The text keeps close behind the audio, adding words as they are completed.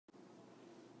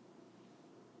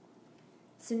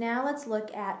So now let's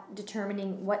look at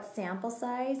determining what sample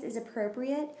size is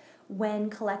appropriate when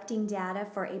collecting data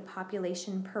for a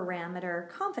population parameter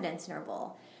confidence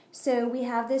interval. So we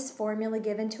have this formula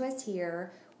given to us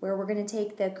here where we're going to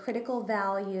take the critical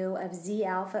value of z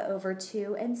alpha over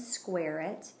 2 and square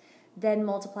it, then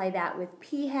multiply that with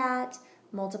p hat,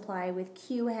 multiply with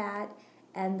q hat,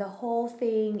 and the whole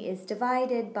thing is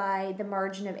divided by the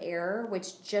margin of error,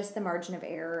 which just the margin of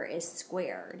error is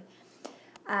squared.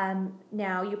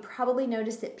 Now you probably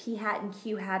noticed that p hat and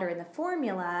q hat are in the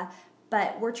formula,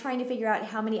 but we're trying to figure out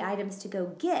how many items to go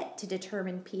get to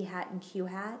determine p hat and q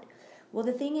hat. Well,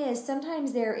 the thing is,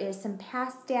 sometimes there is some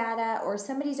past data or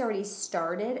somebody's already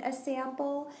started a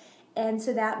sample, and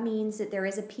so that means that there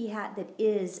is a p hat that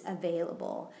is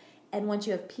available. And once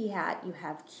you have p hat, you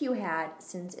have q hat,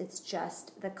 since it's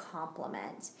just the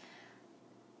complement.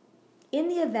 In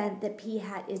the event that p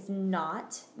hat is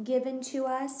not given to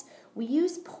us, we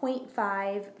use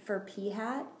 0.5 for p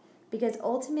hat because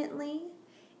ultimately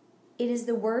it is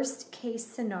the worst case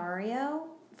scenario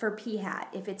for p hat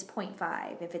if it's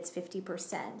 0.5, if it's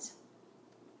 50%.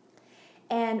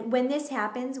 And when this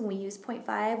happens, when we use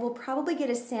 0.5, we'll probably get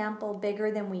a sample bigger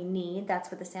than we need.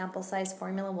 That's what the sample size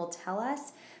formula will tell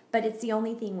us, but it's the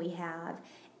only thing we have.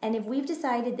 And if we've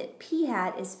decided that p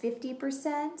hat is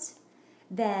 50%,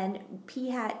 then p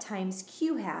hat times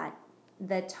q hat,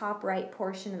 the top right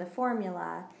portion of the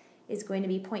formula, is going to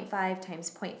be 0.5 times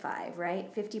 0.5,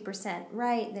 right? 50%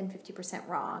 right, then 50%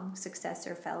 wrong, success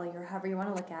or failure, however you want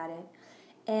to look at it.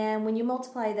 And when you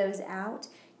multiply those out,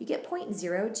 you get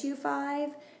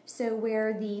 0.025. So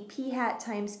where the p hat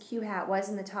times q hat was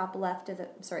in the top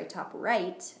top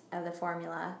right of the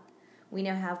formula, we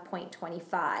now have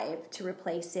 0.25 to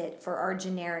replace it for our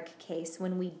generic case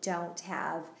when we don't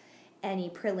have any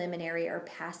preliminary or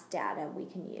past data we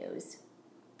can use.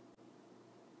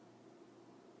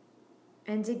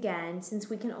 And again, since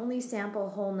we can only sample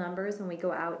whole numbers when we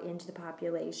go out into the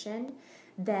population,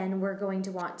 then we're going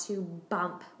to want to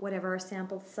bump whatever our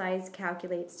sample size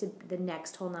calculates to the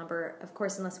next whole number, of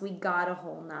course, unless we got a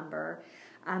whole number.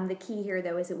 The key here,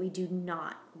 though, is that we do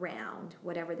not round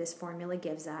whatever this formula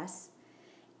gives us.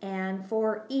 And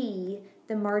for E,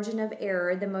 the margin of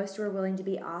error, the most we're willing to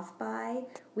be off by,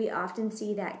 we often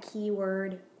see that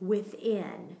keyword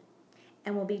within,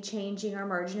 and we'll be changing our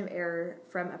margin of error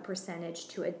from a percentage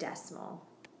to a decimal.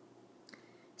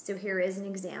 So here is an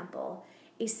example.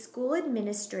 A school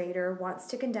administrator wants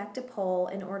to conduct a poll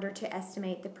in order to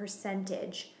estimate the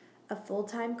percentage of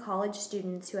full-time college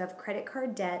students who have credit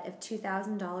card debt of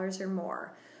 $2,000 or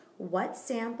more. What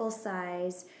sample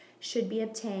size should be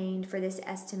obtained for this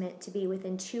estimate to be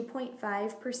within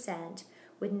 2.5%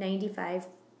 with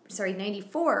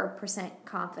 94%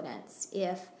 confidence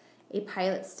if a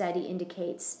pilot study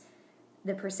indicates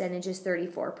the percentage is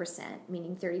 34%,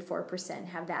 meaning 34%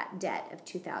 have that debt of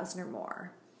 $2,000 or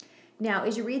more. Now,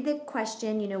 as you read the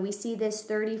question, we see this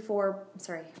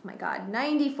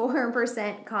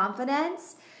 94%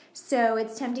 confidence. So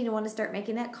it's tempting to want to start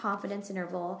making that confidence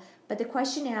interval. But the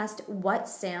question asked, what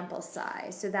sample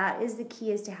size? So that is the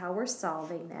key as to how we're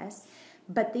solving this.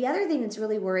 But the other thing that's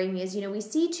really worrying me is, we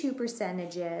see two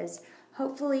percentages.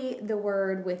 Hopefully the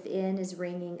word within is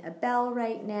ringing a bell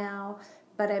right now.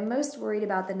 But I'm most worried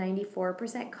about the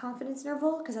 94% confidence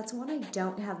interval because that's one I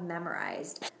don't have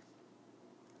memorized.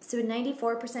 So a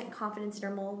 94% confidence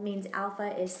interval means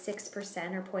alpha is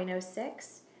 6% or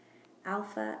 0.06.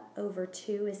 Alpha over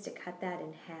 2 is to cut that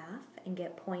in half and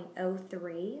get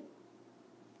 0.03.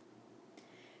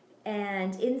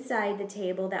 And inside the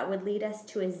table, that would lead us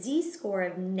to a z-score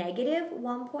of negative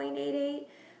 1.88.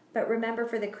 But remember,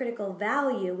 for the critical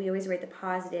value, we always write the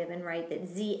positive and write that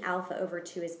z alpha over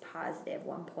 2 is positive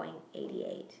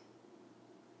 1.88.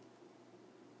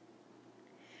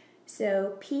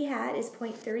 So p hat is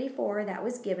 0.34. That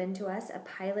was given to us. A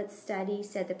pilot study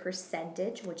said the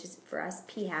percentage, which is for us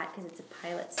p hat because it's a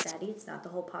pilot study, it's not the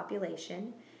whole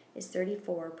population, is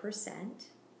 34%.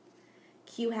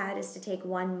 Q hat is to take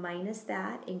 1 minus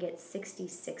that and get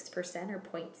 66% or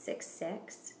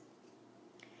 0.66.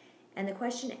 And the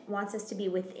question wants us to be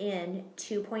within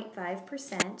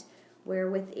 2.5%, where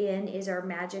within is our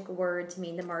magic word to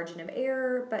mean the margin of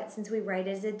error, but since we write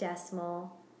it as a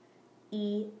decimal,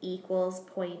 E equals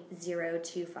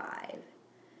 0.025.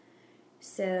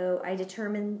 So I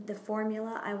determine the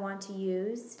formula I want to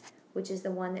use, which is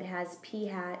the one that has p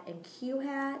hat and q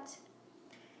hat,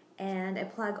 and I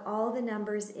plug all the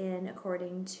numbers in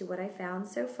according to what I found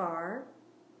so far,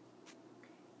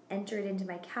 enter it into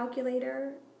my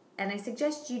calculator, and I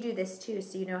suggest you do this too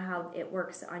so you know how it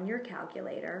works on your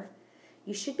calculator.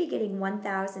 You should be getting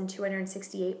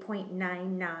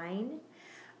 1,268.99.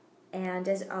 And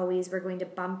as always, we're going to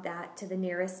bump that to the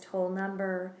nearest whole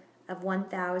number of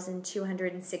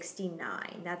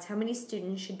 1,269. That's how many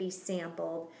students should be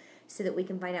sampled so that we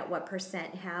can find out what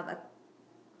percent have a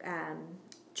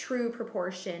true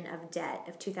proportion of debt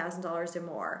of $2,000 or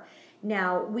more.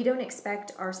 Now, we don't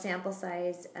expect our sample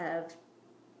size of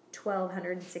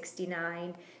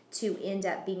 1,269 to end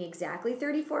up being exactly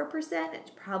 34%.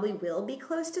 It probably will be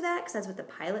close to that because that's what the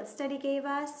pilot study gave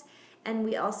us. And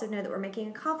we also know that we're making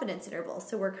a confidence interval,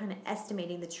 so we're kind of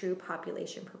estimating the true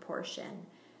population proportion.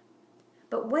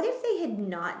 But what if they had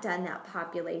not done that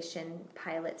population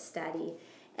pilot study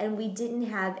and we didn't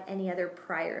have any other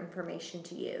prior information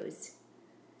to use?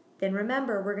 Then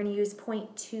remember, we're going to use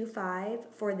 0.25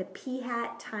 for the p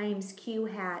hat times q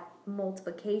hat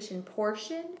multiplication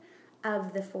portion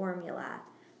of the formula.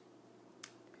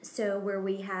 So where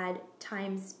we had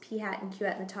times p hat and q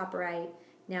hat in the top right,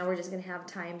 now we're just going to have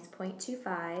times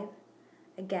 0.25.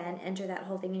 Again, enter that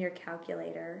whole thing in your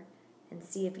calculator and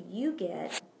see if you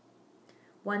get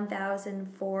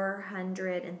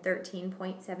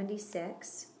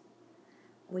 1,413.76,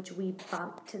 which we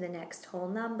bump to the next whole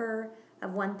number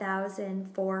of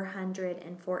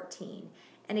 1,414.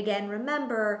 And again,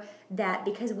 remember that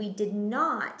because we did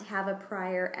not have a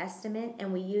prior estimate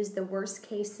and we used the worst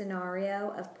case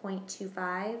scenario of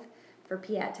 0.25 for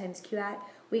p hat times q hat,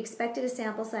 we expected a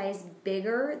sample size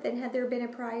bigger than had there been a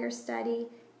prior study,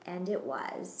 and it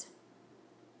was.